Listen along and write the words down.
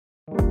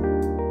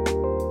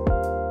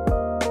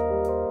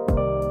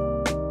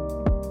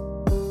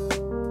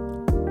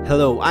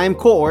Hello, I'm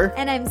Core.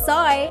 And I'm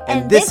Soy.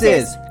 And this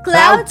is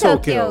Cloud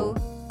Tokyo.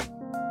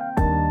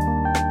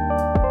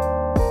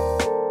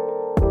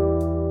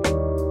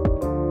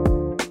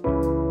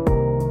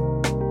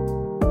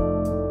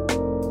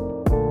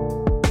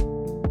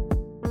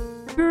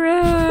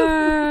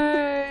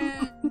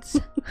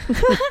 Brains.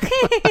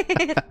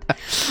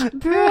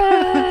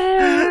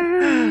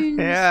 Brains.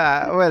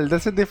 Yeah, well,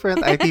 that's a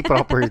different IP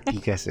property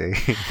kasi.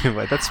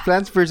 Diba? That's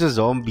Plants vs.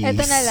 Zombies.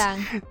 Ito na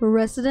lang.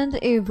 Resident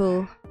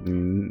Evil.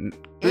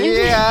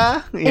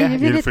 Yeah.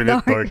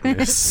 Infinite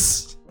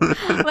Darkness.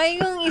 May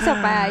yung isa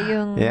pa,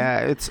 yung...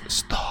 Yeah, it's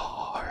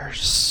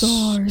Stars.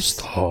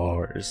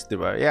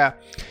 Diba? Yeah.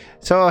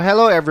 So,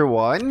 hello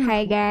everyone.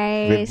 Hi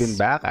guys. We've been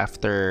back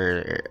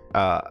after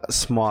a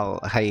small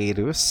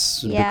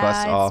hiatus Yeah,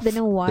 because it's of been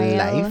a while.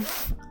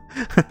 life.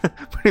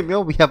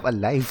 We have a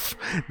life,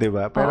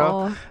 diba?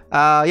 Pero,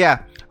 Oo.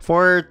 yeah.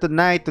 For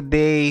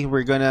today,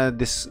 we're gonna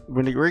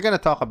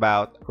talk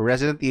about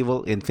Resident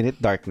Evil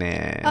Infinite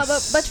Darkness.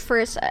 But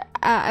first,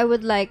 I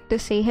would like to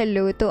say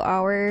hello to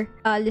our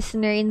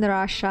listener in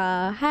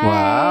Russia. Hi.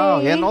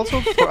 Wow. Yeah, and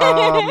also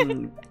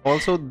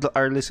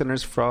our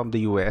listeners from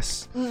the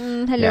US.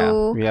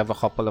 Hello. Yeah, we have a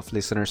couple of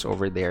listeners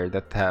over there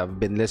that have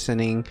been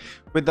listening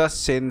with us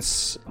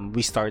since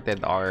we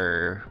started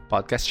our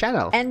podcast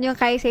channel. And yung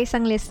kay sa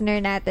isang listener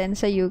natin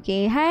sa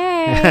UK.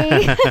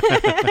 Hi!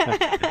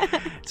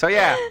 So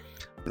yeah.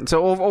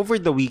 So over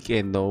the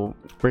weekend, though,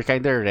 we're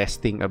kind of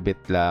resting a bit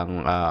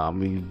lang.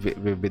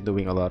 We've been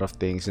doing a lot of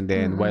things, and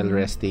then while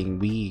resting,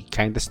 we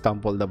kind of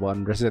stumbled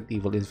upon Resident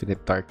Evil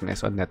Infinite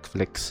Darkness on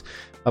Netflix.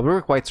 We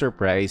were quite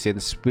surprised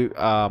since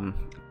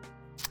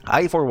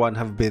I for one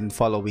have been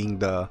following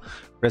the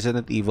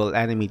Resident Evil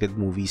animated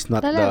movies,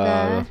 not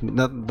the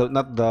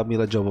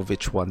Mila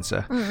Jovovich ones.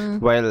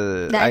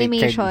 Well, the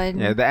animation,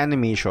 the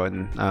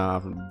animation,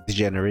 the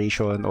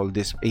generation, all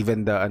this,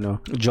 even the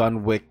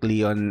John Wick,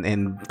 Leon,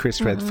 and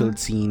Chris Redfield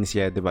scenes,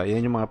 yeah, diba?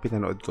 Yan yung mga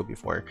pinanood ko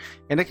before,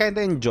 and I kind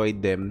of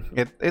enjoyed them.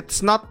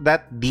 It's not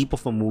that deep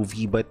of a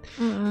movie, but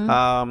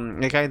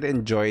I kind of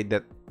enjoyed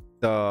that.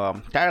 The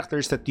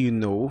characters that you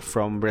know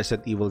from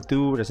Resident Evil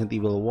 2, Resident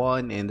Evil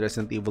 1, and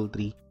Resident Evil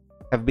 3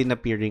 have been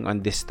appearing on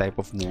this type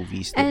of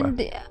movies, diba?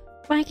 And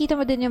makikita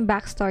mo din yung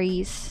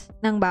backstories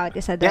ng bawat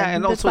isa doon. Yeah,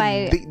 and That's also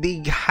why...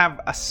 they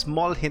have a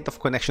small hint of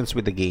connections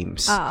with the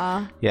games.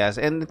 Yes,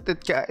 and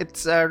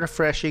it's a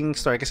refreshing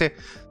story kasi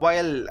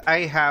while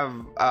I have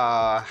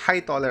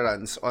high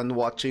tolerance on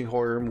watching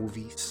horror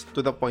movies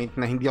to the point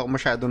na hindi ako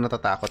masyadong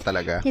natatakot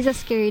talaga. He's a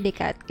scaredy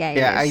cat,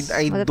 guys. Yeah,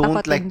 I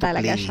don't like to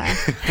play. Siya.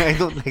 I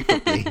don't like to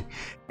play.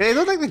 I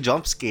don't like the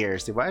jump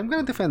scares, diba? I'm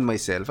gonna defend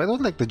myself. I don't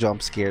like the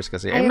jump scares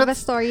kasi I have a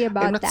story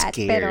about that.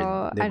 Scared,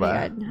 pero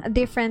diba? a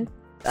different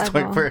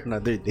story for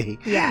another day.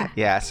 Yeah.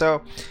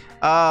 So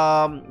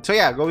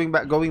yeah,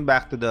 going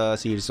back to the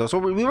series. So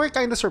we were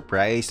kind of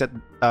surprised that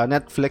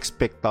Netflix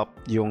picked up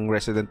yung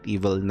Resident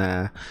Evil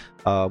na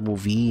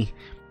movie.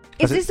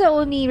 Is this the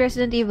only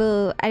Resident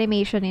Evil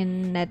animation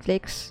in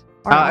Netflix?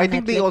 Or I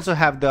think they also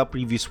have the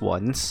previous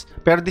ones.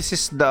 Pero this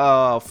is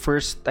the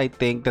first, I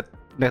think, that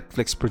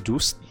Netflix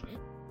produced.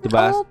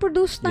 Diba? Oh,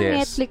 produced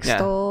ng Netflix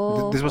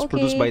to. This was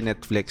produced by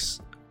Netflix,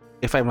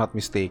 if I'm not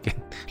mistaken.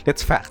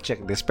 Let's fact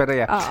check this. Pero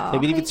yeah,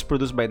 I believe it's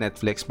produced by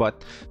Netflix.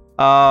 But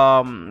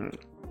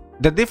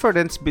the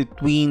difference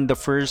between the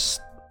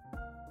first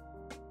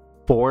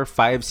 4,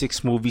 5,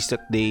 6 movies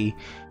that they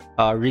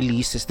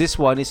released is this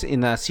one is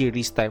in a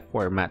series type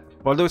format.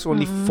 Although it's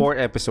only 4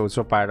 episodes,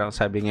 so parang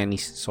sabi nga ni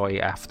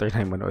Soy after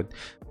na manood,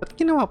 ba't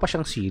ginawa pa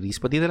siyang series?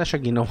 Ba't di na siya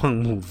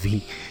ginawang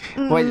movie?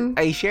 Well,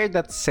 I share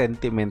that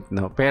sentiment,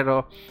 no?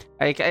 Pero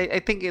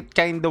I think it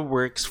kind of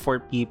works for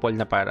people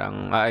na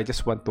parang I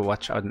just want to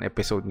watch an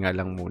episode nga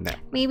lang muna.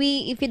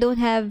 Maybe if you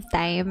don't have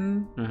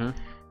time,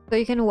 so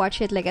you can watch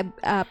it like a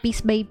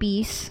piece by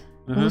piece.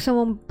 Kung gusto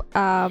mong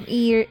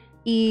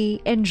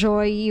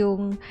i-enjoy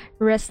yung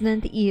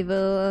Resident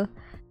Evil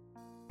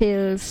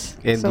feels.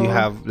 And so, you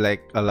have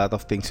like a lot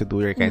of things to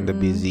do. You're kind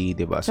of busy,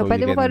 diba? So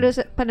pwede mo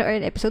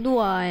panood episode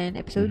 1,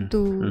 episode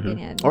 2,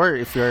 ganyan. Or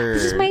if you're...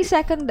 This is my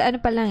second,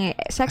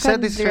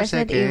 second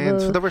Resident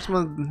Evil. So the first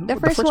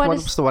one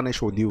was the one I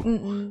showed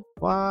you.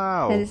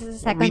 Wow. So this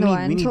is the second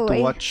one. We need to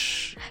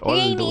watch all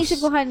those.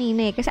 Iniisip ko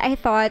kanina kasi I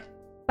thought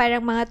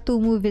parang mga 2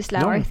 movies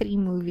lang or 3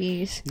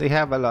 movies. They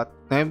have a lot.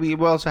 And we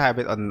also have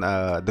it on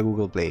the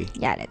Google Play.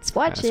 Yeah, let's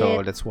watch it.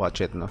 So let's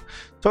watch it, no?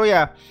 So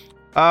yeah,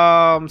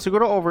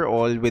 siguro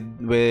overall with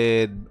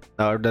the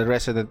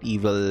Resident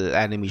Evil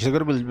animation,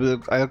 siguro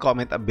I'll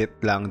comment a bit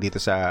lang dito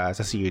sa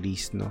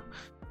series, no?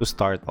 To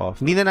start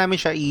off. Hindi na namin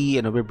siya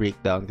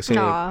breakdown kasi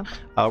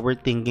we're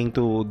thinking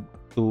to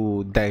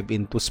dive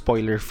into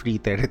spoiler-free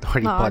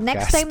territory podcasts.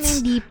 Next time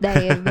yung deep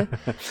dive.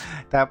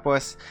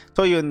 Tapos,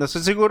 so yun.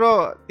 So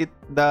siguro,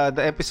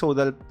 the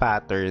episodal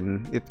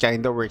pattern, it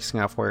kind of works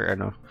nga for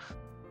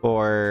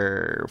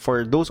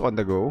those on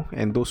the go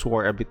and those who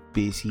are a bit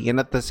busy. And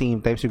at the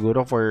same time,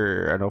 siguro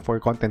for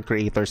content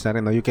creators na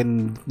rin, no? You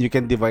can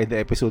divide the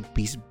episode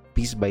piece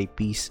by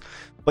piece.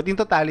 But in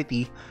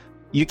totality,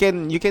 you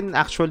can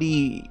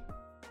actually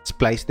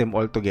splice them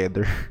all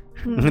together.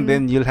 And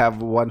then you'll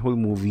have one whole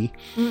movie.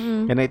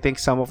 And I think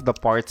some of the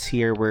parts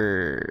here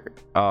were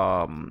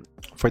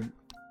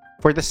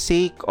for the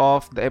sake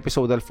of the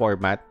episodal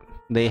format,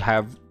 they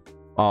have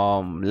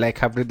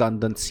have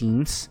redundant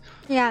scenes.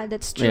 Yeah,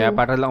 that's true. Yeah,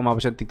 para lang umabot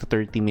siya to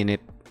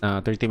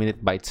 30-minute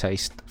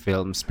bite-sized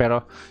films.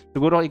 Pero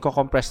siguro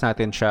i-compress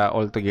natin siya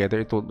all together.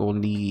 It will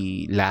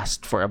only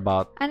last for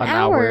about an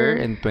hour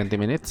and 20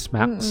 minutes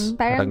max.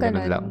 Parang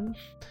ganun lang.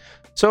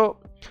 So,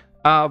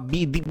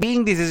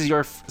 being this is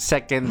your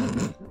second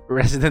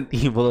Resident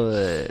Evil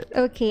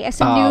as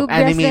a new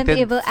Resident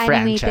Evil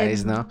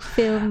franchise, animated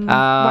film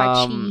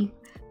watching.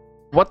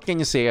 What can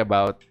you say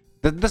about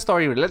the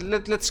story?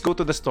 Let's go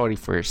to the story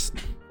first.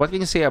 What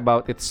can you say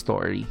about its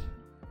story?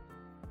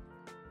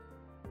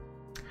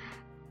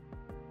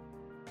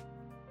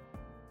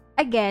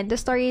 Again, the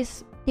story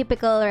is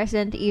typical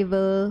Resident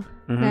Evil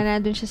na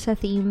nandun siya sa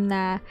theme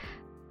na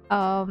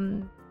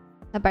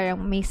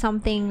parang may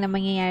something na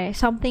mangyayari,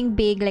 something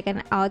big like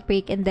an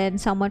outbreak, and then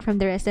someone from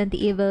the Resident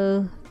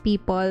Evil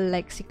people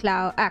like si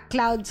Cloud,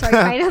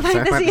 Final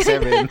Fantasy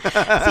 7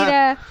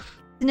 sina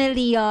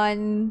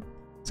Leon,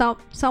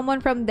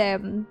 someone from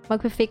them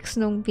magfi-fix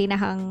nung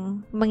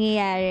pinakang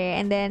mangyayari,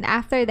 and then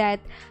after that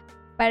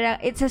parang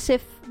it's as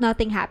if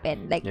nothing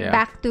happened, like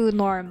back to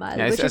normal,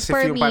 which is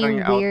for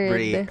me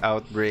weird.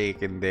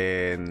 Outbreak and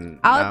then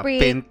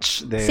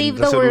pinch, then save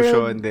the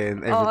solution, world. then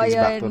everything's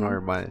back to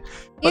normal.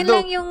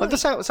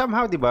 Although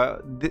somehow,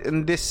 diba,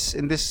 in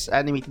this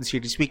animated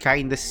series, we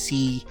kinda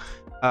see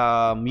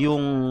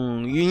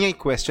yun yung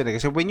question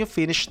kasi when you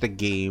finish the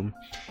game,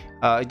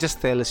 it just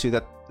tells you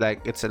that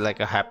like it's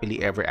like a happily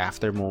ever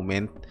after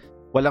moment.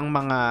 Walang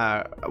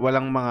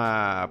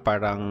mga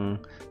parang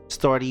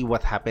story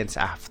what happens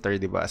after,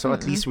 diba? So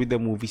at least with the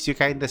movies, you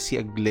kinda see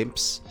a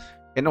glimpse.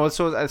 And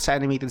also sa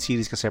animated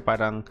series kasi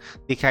parang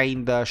they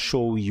kinda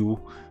show you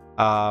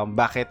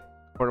bakit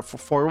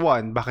for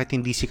one, bakit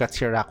hindi sikat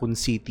si Raccoon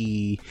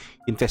City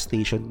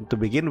infestation to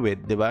begin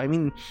with, diba? I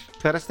mean,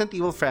 the Resident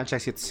Evil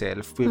franchise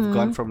itself, we've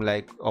gone from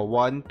like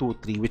 1, 2,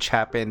 3, which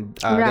happened,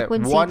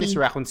 1 is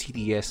Raccoon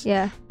City, yes.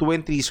 Yeah. 2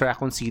 and 3 is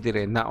Raccoon City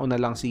rin. Nauna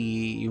lang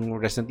yung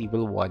Resident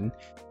Evil 1.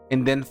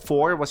 And then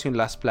 4 was yung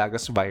Las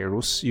Plagas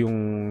virus,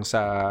 yung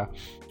sa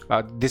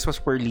this was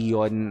where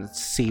Leon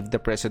saved the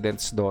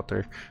president's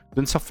daughter.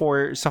 Dun sa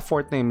 4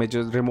 na yun,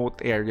 medyo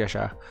remote area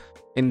siya.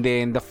 And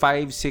then the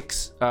 5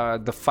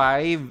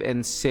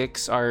 and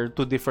 6 are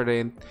two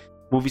different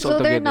movies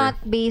altogether. So they're not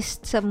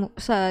based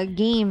sa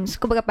games.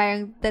 Kumbaga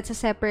parang that's a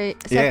separate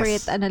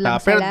ano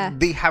lang pero sila.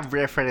 They have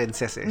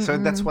references So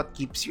that's what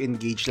keeps you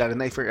engaged, lalo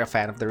na if you're a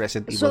fan of the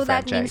Resident Evil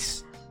franchise. That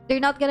means they're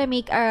not gonna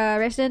make a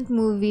Resident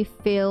movie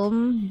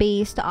film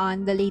based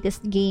on the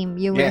latest game,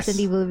 yung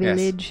Resident Evil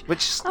Village.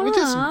 Which is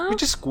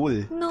cool.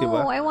 No,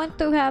 diba? I want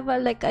to have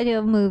a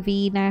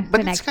movie na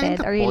but connected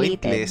it's or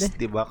related. Pointless,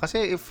 diba?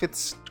 Kasi if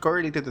it's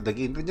correlated to the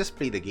game, then just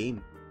play the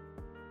game.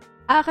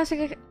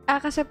 Kasi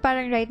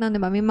parang right now,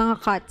 diba, may mga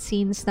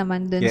cutscenes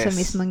naman dun sa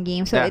mismong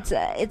game. So it's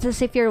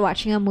as if you're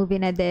watching a movie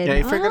na din. Yeah,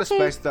 if you're gonna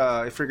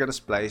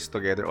splice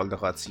together all the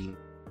cutscenes,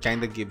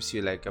 kinda gives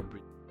you like a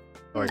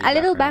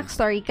little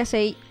backstory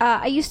kasi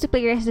I used to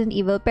play Resident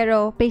Evil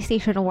pero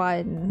PlayStation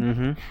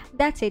 1.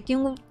 That's it.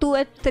 Yung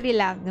 2 at 3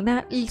 lang.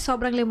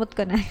 Sobrang limot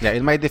ko na. Yeah,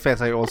 in my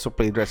defense, I also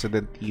played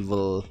Resident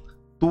Evil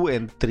 2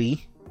 and 3.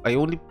 I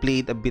only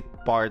played a bit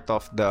part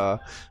of the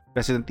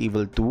Resident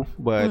Evil 2,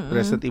 but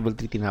Resident Evil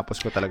 3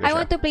 tinapos ko talaga siya. I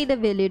want to play the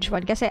Village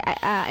one kasi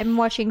I'm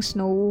watching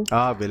Snow.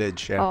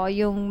 Village, yeah.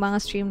 Yung mga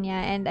stream niya,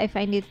 and I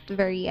find it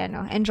very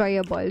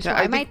enjoyable. So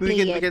yeah, I might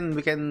play it. We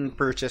can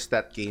purchase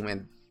that game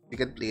and you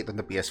can play it on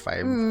the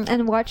PS5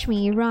 and watch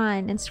me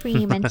run and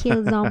scream and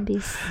kill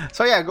zombies.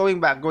 So yeah,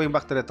 going back to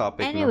the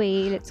topic.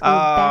 Anyway, let's go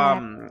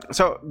back.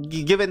 So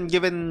given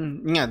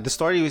the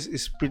story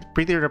is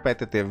pretty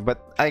repetitive, but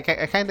I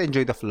kind of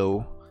enjoy the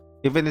flow.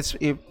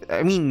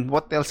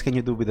 What else can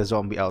you do with a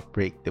zombie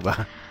outbreak, diba?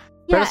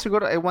 Yeah. Pero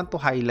siguro I want to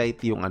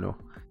highlight yung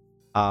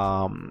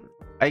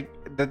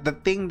the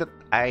thing that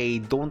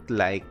I don't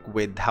like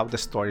with how the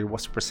story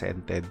was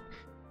presented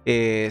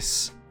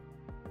is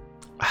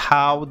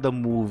how the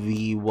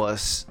movie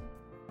was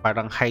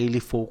parang highly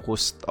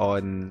focused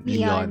on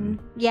Leon.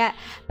 Yeah.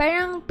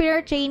 Parang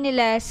portray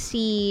nila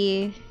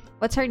si...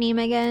 What's her name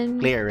again?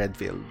 Claire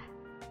Redfield.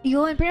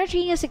 Yun,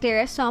 portray niya si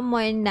Claire as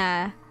someone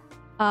na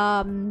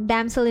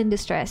damsel in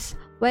distress.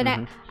 When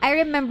I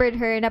remembered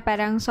her na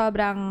parang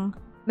sobrang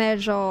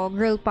medyo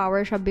girl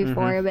power siya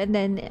before, and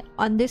then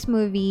on this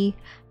movie,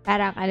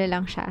 parang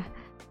lang siya.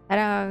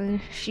 Parang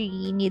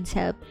she needs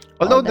help.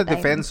 Although the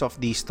defense of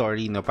the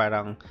story,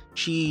 parang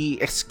she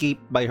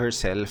escaped by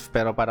herself,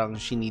 pero parang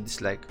she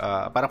needs like,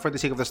 parang for the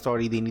sake of the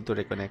story, they need to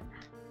reconnect.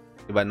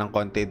 Diba, ng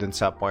konti dun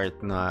sa part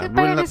na...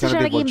 Parang kasi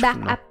siya naging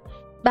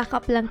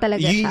backup lang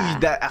talaga siya.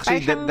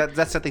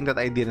 That's the thing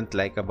that I didn't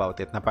like about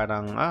it, na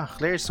parang,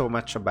 Claire's so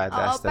much a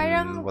badass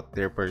than what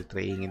they're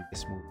portraying in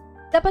this movie.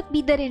 Dapat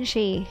bida rin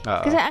siya.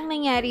 Kasi ang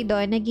nangyari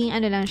doon, naging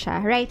lang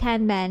siya,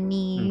 right-hand man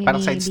ni parang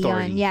Leon. side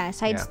story. Yeah,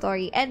 side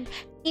story. And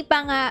hindi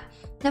pa nga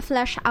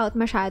na-flesh out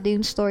masyado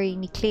yung story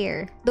ni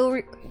Claire.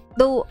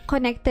 Though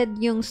connected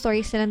yung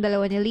stories nilang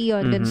dalawa ni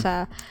Leon dun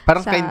sa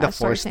parang sa kind of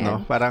source forced, na yun.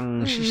 no?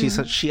 Parang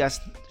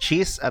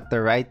she's at the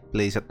right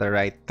place at the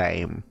right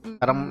time.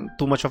 Parang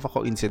too much of a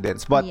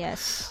coincidence. But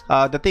yes.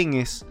 the thing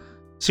is,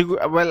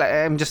 well,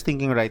 I'm just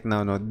thinking right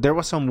now, no? There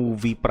was a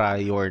movie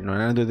prior, no?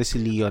 Nandun si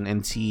Leon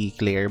and si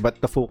Claire, but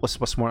the focus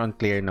was more on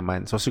Claire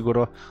naman. So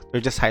siguro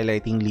they're just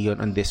highlighting Leon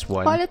on this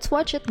one. Oh, let's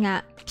watch it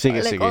nga. Sige.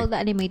 All the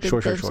animated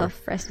Sure. films of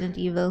Resident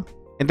Evil.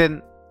 And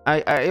then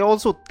I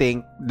also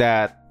think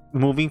that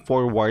moving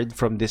forward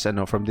from this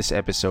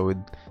episode,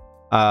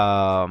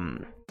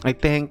 I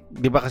think,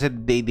 di ba kasi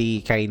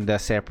they kinda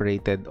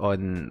separated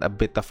on a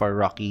bit of a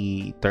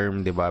rocky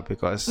term, di ba?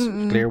 Because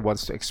Claire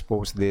wants to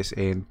expose this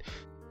and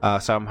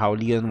somehow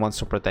Leon wants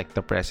to protect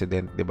the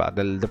president, di ba?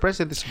 The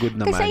president is good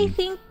naman. Kasi I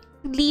think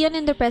Leon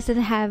and the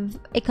president have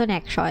a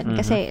connection.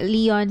 Kasi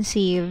Leon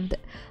saved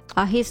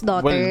his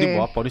daughter. Well, di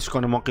ba? Panis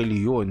ka naman kay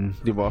Leon,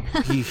 di ba?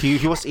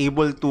 he was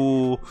able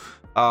to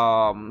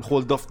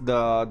hold off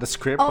the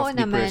script of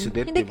the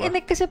president, hindi, diba?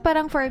 Hindi, kasi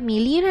parang for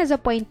me, Leon has a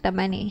point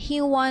naman eh.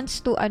 He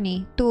wants to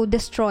to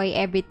destroy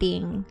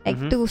everything, like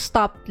to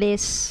stop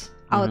this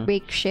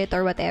outbreak shit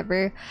or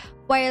whatever,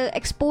 while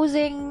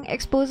exposing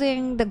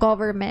the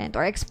government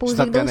or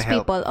exposing those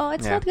people.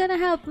 It's not gonna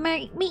help.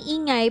 May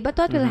ingay, but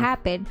what will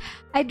happen?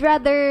 I'd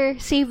rather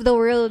save the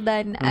world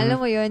than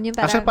alam mo yun, yung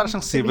parang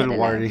siyang Civil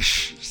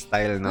War-ish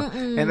style, no?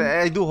 And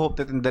I do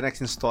hope that in the next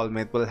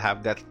installment we'll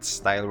have that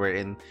style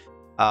wherein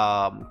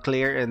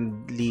Claire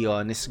and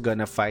Leon is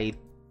gonna fight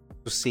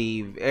to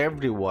save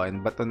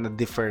everyone but on a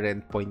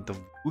different point of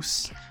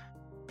views,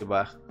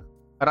 diba?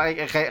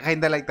 Parang I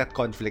kinda like that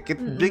conflict.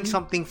 It brings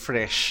something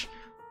fresh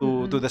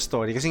to the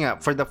story kasi nga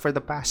for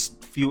the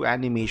past few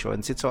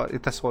animations it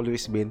has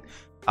always been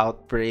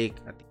outbreak,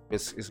 I think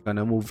is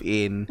gonna move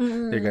in,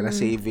 they're gonna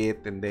save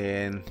it, and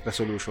then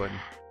resolution.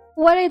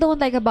 What I don't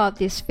like about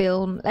this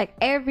film, like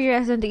every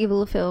Resident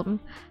Evil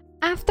film,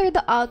 after the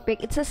outbreak,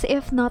 it's as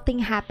if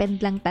nothing happened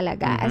lang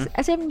talaga.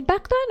 As in,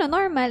 back to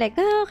normal. Like,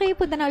 okay,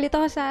 punta na ulit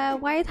ako sa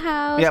White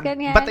House,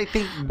 ganyan. But I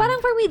think parang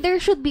for me, there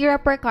should be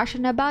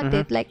repercussion about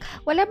it. Like,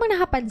 wala bang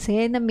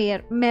nakapansin na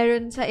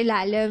meron sa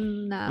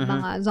ilalim na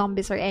mga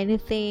zombies or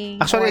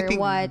anything. Actually, or I think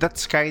what?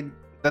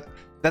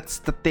 that's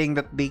the thing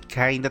that they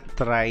kind of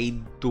tried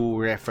to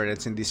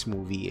reference in this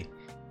movie.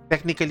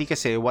 Technically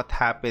kasi what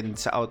happened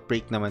sa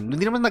outbreak naman,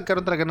 hindi naman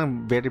nagkaroon talaga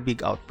ng very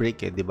big outbreak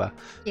di ba?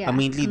 Yeah.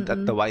 Mainly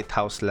at the White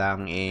House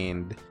lang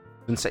and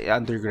dun sa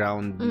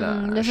underground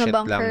shit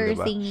lang, di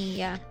ba? Thingy,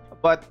 yeah.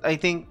 But I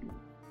think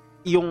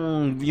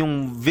yung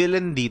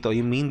villain dito,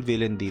 yung main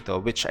villain dito,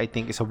 which I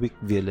think is a weak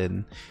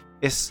villain,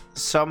 is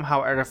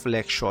somehow a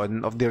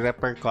reflection of the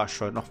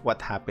repercussion of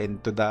what happened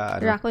to the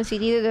Raccoon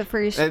City, the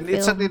first and film.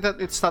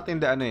 It's not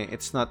in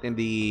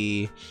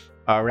the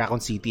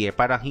Raccoon City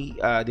parang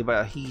di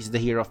ba, he's the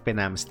hero of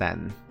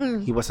Penamstan.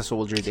 He was a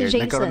soldier there.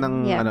 Jason, nagkaroon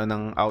ng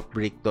ng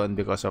outbreak doon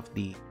because of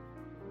the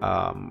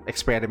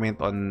experiment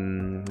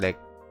on like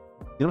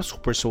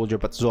super soldier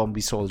but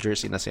zombie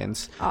soldiers in a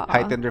sense.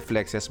 Heightened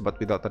reflexes but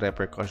without the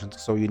repercussions,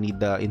 so you need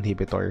the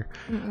inhibitor.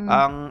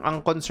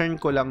 Ang concern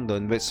ko lang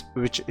doon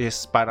which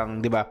is parang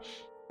di ba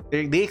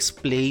they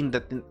explain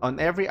that on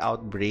every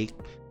outbreak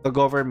the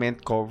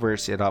government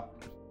covers it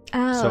up.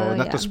 So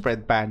not to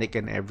spread panic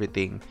and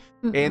everything.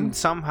 And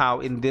somehow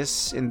in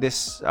this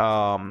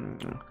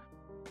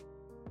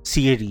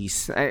series,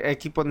 I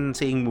keep on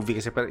saying movie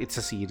kasi pero it's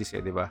a series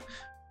di ba?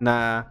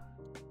 Na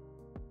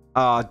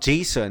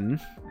Jason,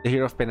 the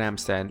hero of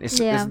Penamstan, is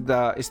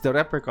the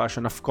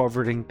repercussion of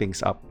covering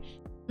things up.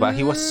 But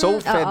he was so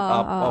fed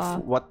up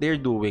of what they're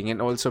doing,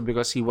 and also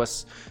because he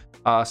was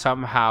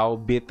somehow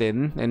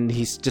bitten, and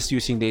he's just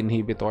using the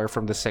inhibitor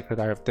from the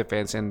Secretary of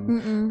Defense,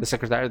 and the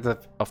Secretary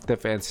of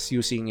Defense is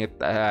using it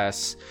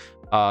as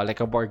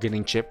like a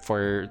bargaining chip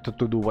to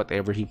do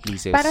whatever he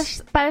pleases.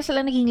 Para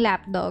sila naging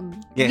lapdog.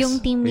 Yes, yung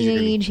team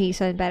ni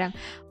Jason, parang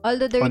all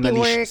the dirty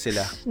works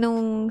sila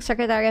nung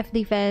Secretary of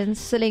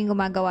Defense sila yung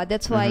gumagawa.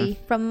 That's why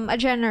from a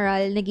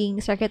general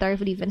naging Secretary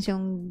of Defense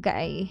yung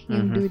guy,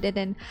 yung dude. And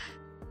then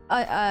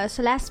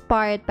sa last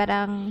part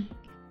parang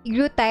he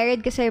grew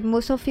tired kasi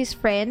most of his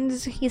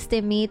friends, his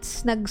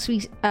teammates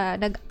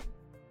nag-suicide.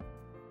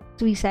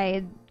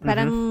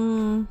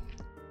 Parang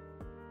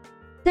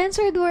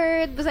censored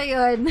word, basta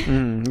yun.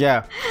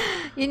 Yeah.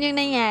 Yun yung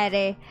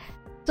nangyari.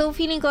 So,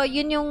 feeling ko,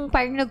 yun yung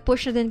parang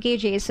nag-push na din kay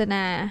Jason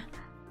na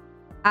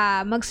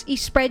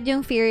mag-spread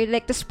yung fear,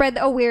 like to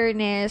spread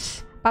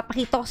awareness,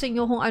 papakita ko sa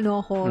inyo kung ano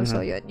ako.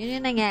 So, yun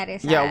yung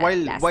nangyari sa last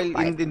while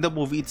part. in the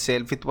movie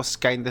itself, it was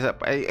kind of,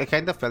 I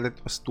kind of felt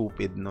it was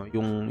stupid, no?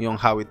 Yung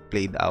how it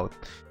played out.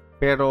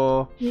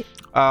 Pero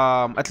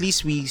at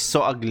least we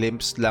saw a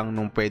glimpse lang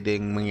nung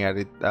pwedeng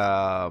mangyari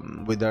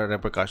with the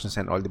repercussions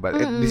and all, diba?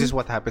 This is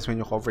what happens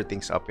when you cover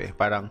things up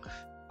Parang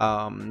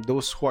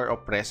those who are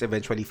oppressed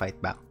eventually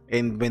fight back.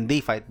 And when they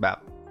fight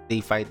back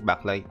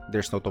like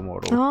there's no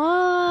tomorrow.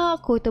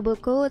 Quotable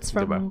quotes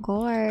from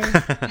Core.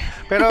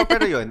 pero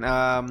yun,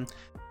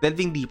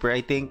 delving deeper,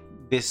 I think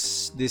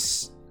this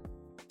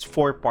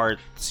 4-part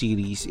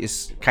series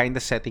is kind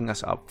of setting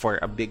us up for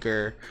a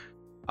bigger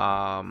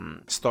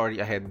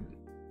story ahead.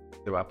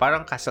 Diba?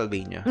 Parang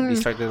Castlevania. They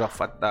started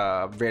off at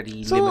a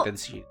very limited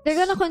series. They're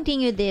gonna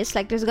continue this.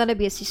 Like, there's gonna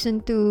be a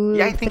season 2,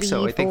 Yeah, I think 3,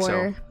 so. 4. I think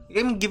so.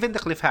 I mean, given the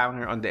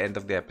cliffhanger on the end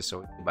of the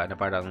episode, diba, na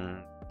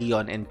parang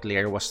Leon and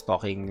Claire was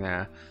talking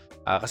na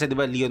kasi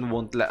diba Leon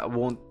won't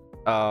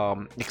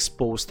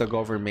expose the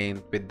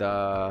government with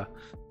the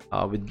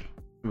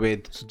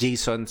with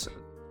Jason's.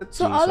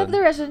 So all of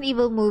the Resident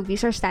Evil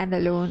movies are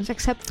standalones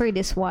except for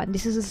this one.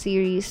 This is a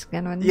series,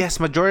 ganon. Yes,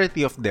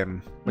 majority of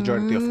them.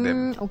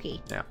 Okay.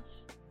 Yeah.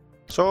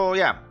 So,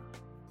 yeah.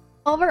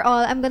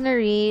 Overall, I'm gonna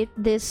rate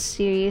this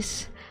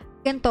series.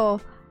 Ganito,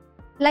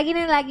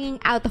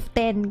 laging out of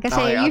 10. Kasi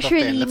Okay,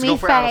 usually out of 10. Let's may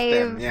go for out of 5.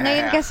 10. Yeah,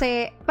 Ngayon yeah.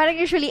 kasi,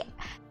 parang usually,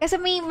 kasi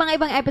may mga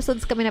ibang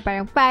episodes kami na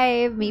parang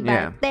 5, may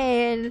parang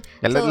 10.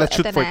 Yeah, So, let's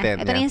shoot ito for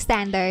na. 10. Ito na yung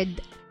standard.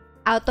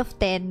 Out of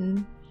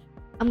 10,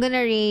 I'm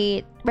gonna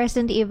rate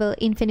Resident Evil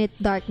Infinite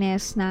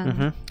Darkness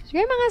ng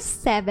siguro mga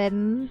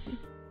 7.5.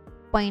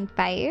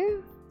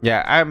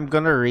 Yeah, I'm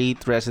gonna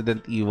rate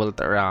Resident Evil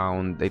at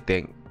around, I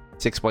think,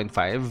 6.5.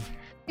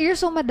 You're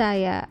so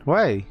madaya.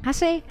 Why?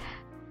 Kasi,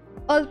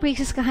 all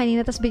praises ka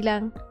kanina, tapos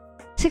biglang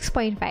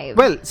 6.5.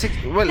 Well, 5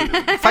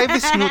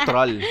 is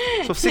neutral.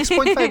 So,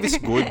 6.5 is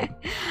good.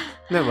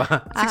 Diba?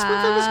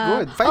 6.5 is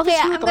good. 5 okay,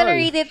 is neutral. I'm gonna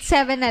rate it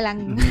 7 na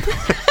lang.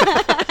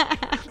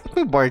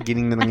 May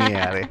bargaining na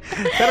nangyayari.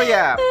 Pero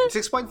yeah,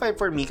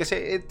 6.5 for me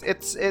kasi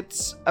it's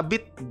a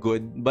bit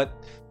good, but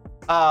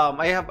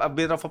I have a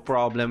bit of a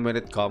problem when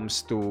it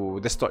comes to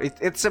the story.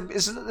 It's a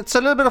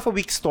little bit of a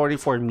weak story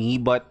for me,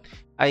 but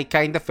I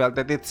kind of felt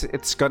that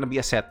it's gonna be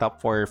a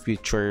setup for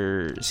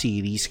future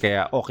series,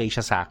 kaya okay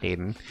siya sa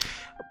akin.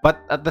 But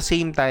at the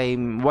same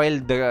time, while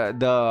the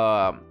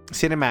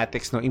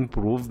cinematics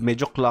improve,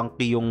 medyo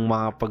clunky yung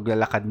mga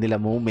paglalakad nila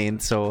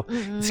moments, so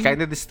it's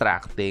kind of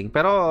distracting.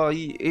 Pero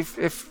if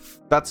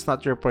that's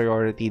not your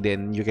priority,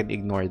 then you can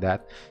ignore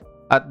that.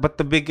 But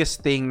the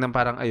biggest thing na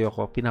parang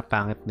ayoko,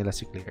 pinapangit nila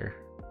si Claire.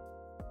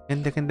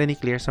 Ganda-ganda ni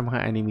Claire sa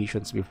mga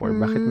animations before.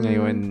 Bakit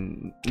ngayon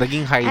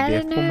naging high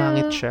def,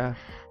 pumangit siya?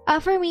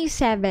 For me,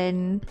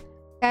 7.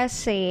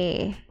 Kasi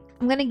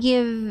I'm gonna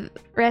give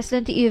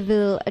Resident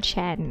Evil a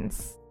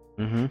chance.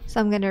 So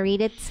I'm gonna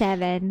rate it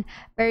 7.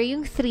 Pero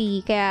yung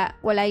 3, kaya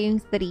wala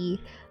yung 3.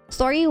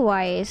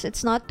 Story-wise,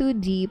 it's not too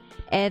deep.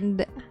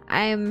 And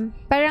I'm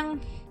parang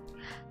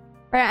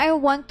I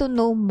want to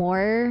know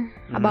more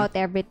about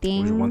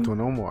everything. We want to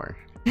know more.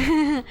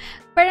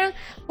 Parang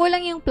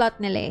kulang yung plot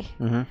nila eh.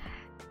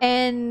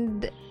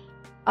 And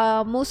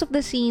most of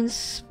the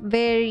scenes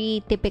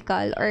very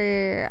typical or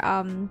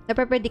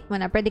napapredict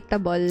mo na,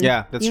 predictable.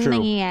 Yeah, that's yung true.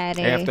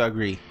 nangyayari. I have to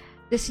agree.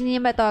 The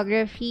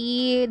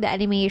cinematography, the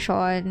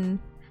animation,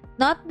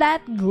 not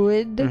that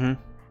good.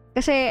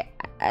 Kasi,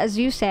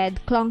 as you said,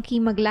 clunky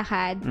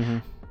maglakad.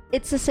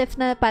 It's as if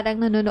na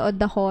parang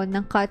nanonood ako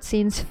ng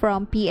cutscenes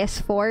from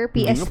PS4,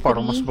 PS3.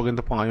 Parang mas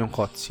maganda pa nga yung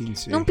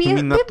cutscenes eh. Nung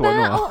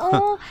diba?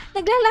 Oo.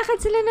 Naglalakad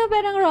sila na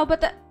parang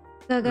robot.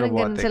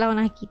 Ganun sila kung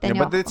nakikita yeah,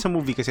 nyo. But it's a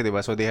movie kasi,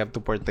 diba? So they have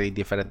to portray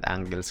different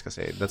angles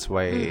kasi. That's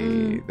why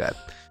that.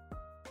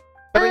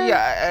 Pero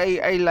yeah,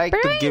 I like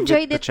to give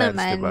it a chance,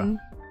 naman. diba?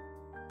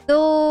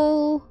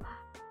 Though,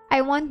 I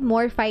want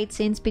more fight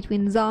scenes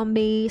between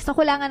zombies.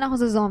 Nakulangan ako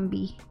sa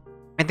zombie.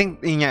 I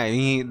think,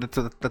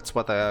 that's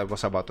what I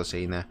was about to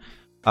say na.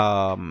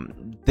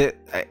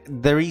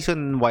 The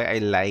reason why I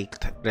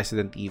liked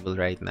Resident Evil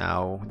right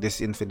now,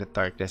 this Infinite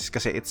Darkness,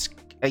 kasi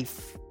I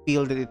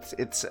feel that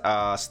it's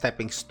a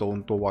stepping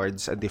stone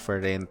towards a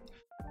different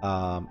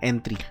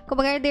entry.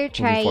 Kumbaga they're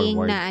trying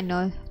na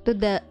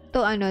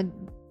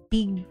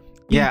dig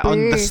yeah,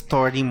 on the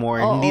story more.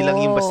 Hindi lang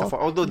yung basta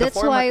although the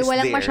format is there. That's why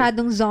walang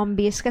masyadong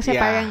zombies kasi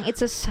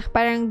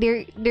parang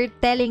they're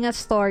telling a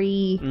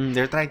story.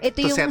 They're trying to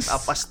set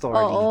up a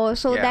story. Oo,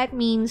 so that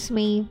means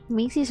may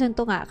season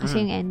 2 nga kasi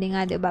yung ending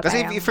nga, diba?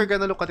 Kasi if you're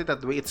gonna look at it that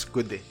way, it's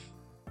good eh.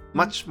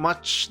 Much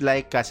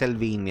like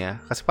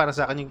Castlevania. Kasi para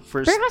sa akin yung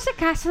first... Pero kasi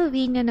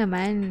Castlevania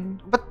naman.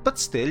 But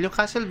still, yung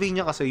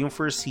Castlevania kasi yung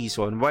first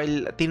season,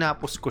 while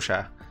tinapos ko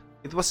siya,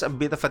 it was a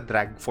bit of a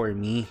drag for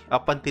me.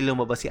 Up until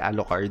lumabas si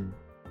Alucard.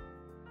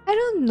 I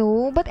don't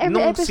know, but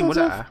every episode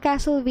of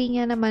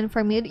Castlevania naman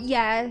for me,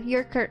 yeah,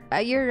 you're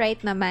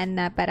right naman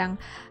na parang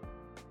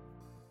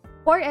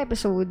 4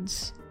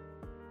 episodes.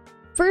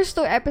 First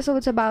 2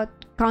 episodes about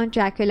Count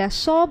Dracula,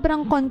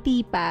 sobrang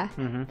konti pa.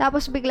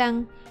 Tapos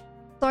biglang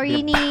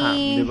story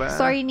ni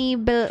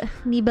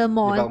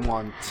Belmont.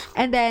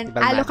 And then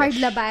Alucard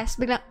labas,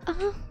 biglang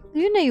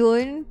yun na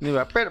yun.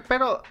 Diba? Pero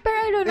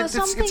I don't know,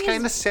 something it's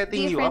kind of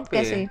setting you up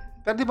kasi.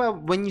 Pero diba,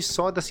 when you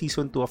saw the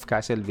season 2 of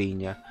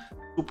Castlevania,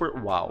 super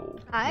wow.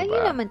 Diba?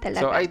 Yun naman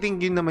talaga. So I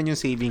think yun naman yung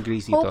saving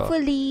grace dito.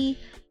 Hopefully,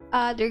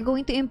 they're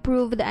going to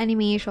improve the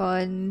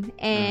animation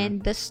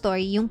and the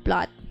story, yung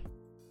plot.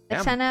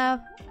 At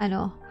sana,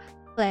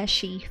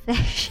 Fleshy.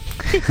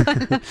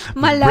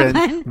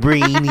 Malaman.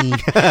 Brainy.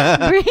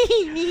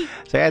 Brainy.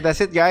 So yeah,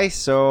 that's it, guys.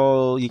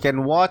 So you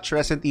can watch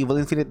Resident Evil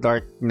Infinite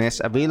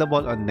Darkness,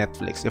 available on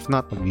Netflix. If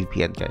not,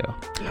 mag-VPN kayo.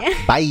 Yeah.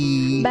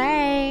 Bye!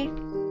 Bye!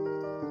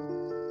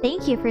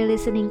 Thank you for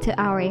listening to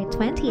our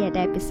 20th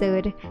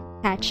episode.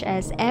 Catch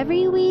us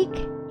every week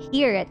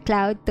here at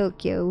Cloud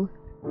Tokyo.